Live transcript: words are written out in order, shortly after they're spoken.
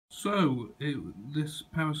This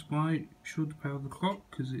power supply should power the clock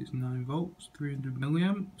because it's 9 volts, 300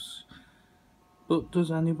 milliamps. But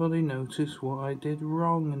does anybody notice what I did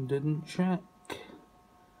wrong and didn't check?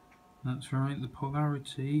 That's right, the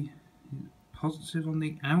polarity is positive on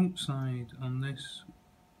the outside on this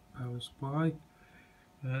power supply,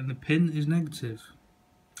 and the pin is negative,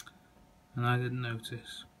 and I didn't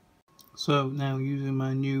notice. So now, using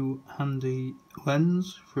my new handy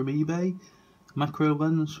lens from eBay, macro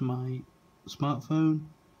lens for my smartphone,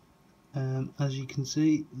 as you can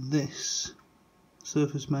see, this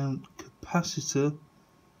surface mount capacitor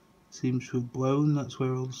seems to have blown. That's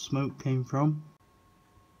where all the smoke came from.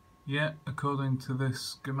 Yeah, according to this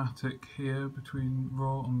schematic here, between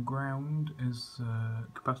raw and ground is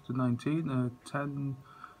capacitor 19, a 10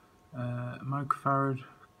 microfarad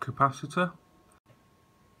capacitor.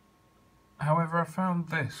 However, I found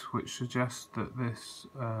this which suggests that this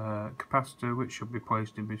capacitor, which should be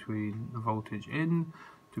placed in between the voltage in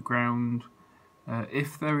to ground,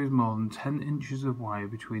 if there is more than 10 inches of wire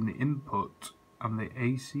between the input and the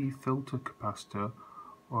AC filter capacitor,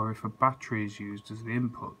 or if a battery is used as the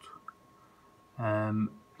input.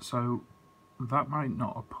 So that might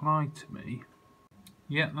not apply to me.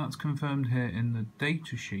 Yeah, that's confirmed here in the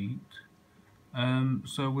data sheet.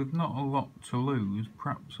 So with not a lot to lose,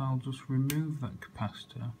 perhaps I'll just remove that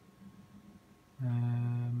capacitor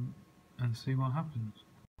and see what happens.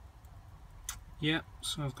 Yeah,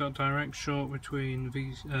 so I've got direct short between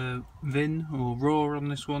VIN or raw on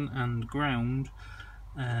this one and ground.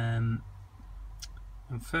 I'm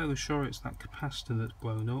fairly sure it's that capacitor that's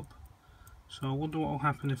blown up. So I wonder what will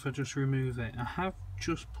happen if I just remove it. I have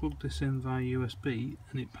just plugged this in via USB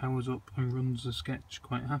and it powers up and runs the sketch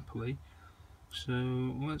quite happily. So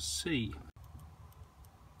let's see.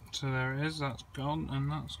 So there it is, that's gone,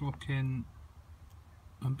 and that's looking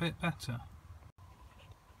a bit better.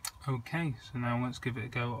 Okay, so now let's give it a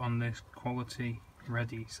go on this quality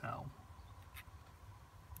ready cell.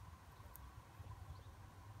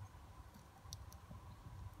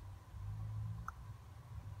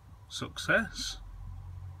 Success!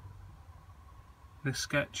 This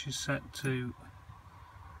sketch is set to,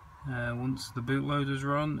 once the bootloader's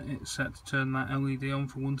run, it's set to turn that LED on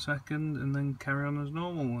for 1 second and then carry on as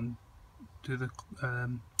normal and do the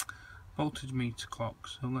voltage meter clock.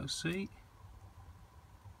 So let's see.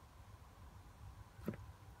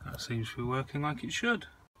 That seems to be working like it should.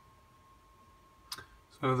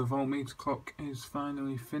 So the voltmeter clock is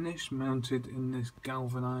finally finished, mounted in this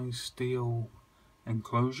galvanized steel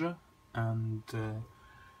enclosure and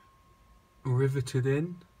riveted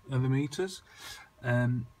in are the meters.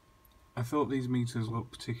 I thought these meters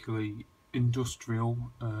looked particularly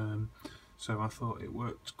industrial, so I thought it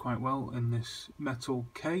worked quite well in this metal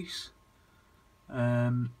case.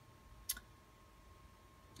 It's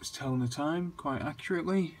telling the time quite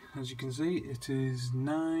accurately. As you can see, it is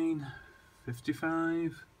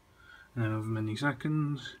 9:55 and however many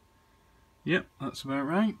seconds. Yep, that's about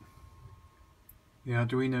right. The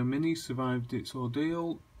Arduino Mini survived its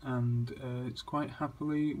ordeal and it's quite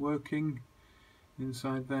happily working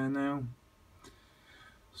inside there now.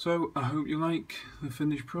 So I hope you like the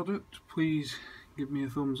finished product. Please give me a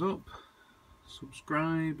thumbs up,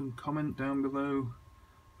 subscribe and comment down below.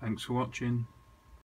 Thanks for watching.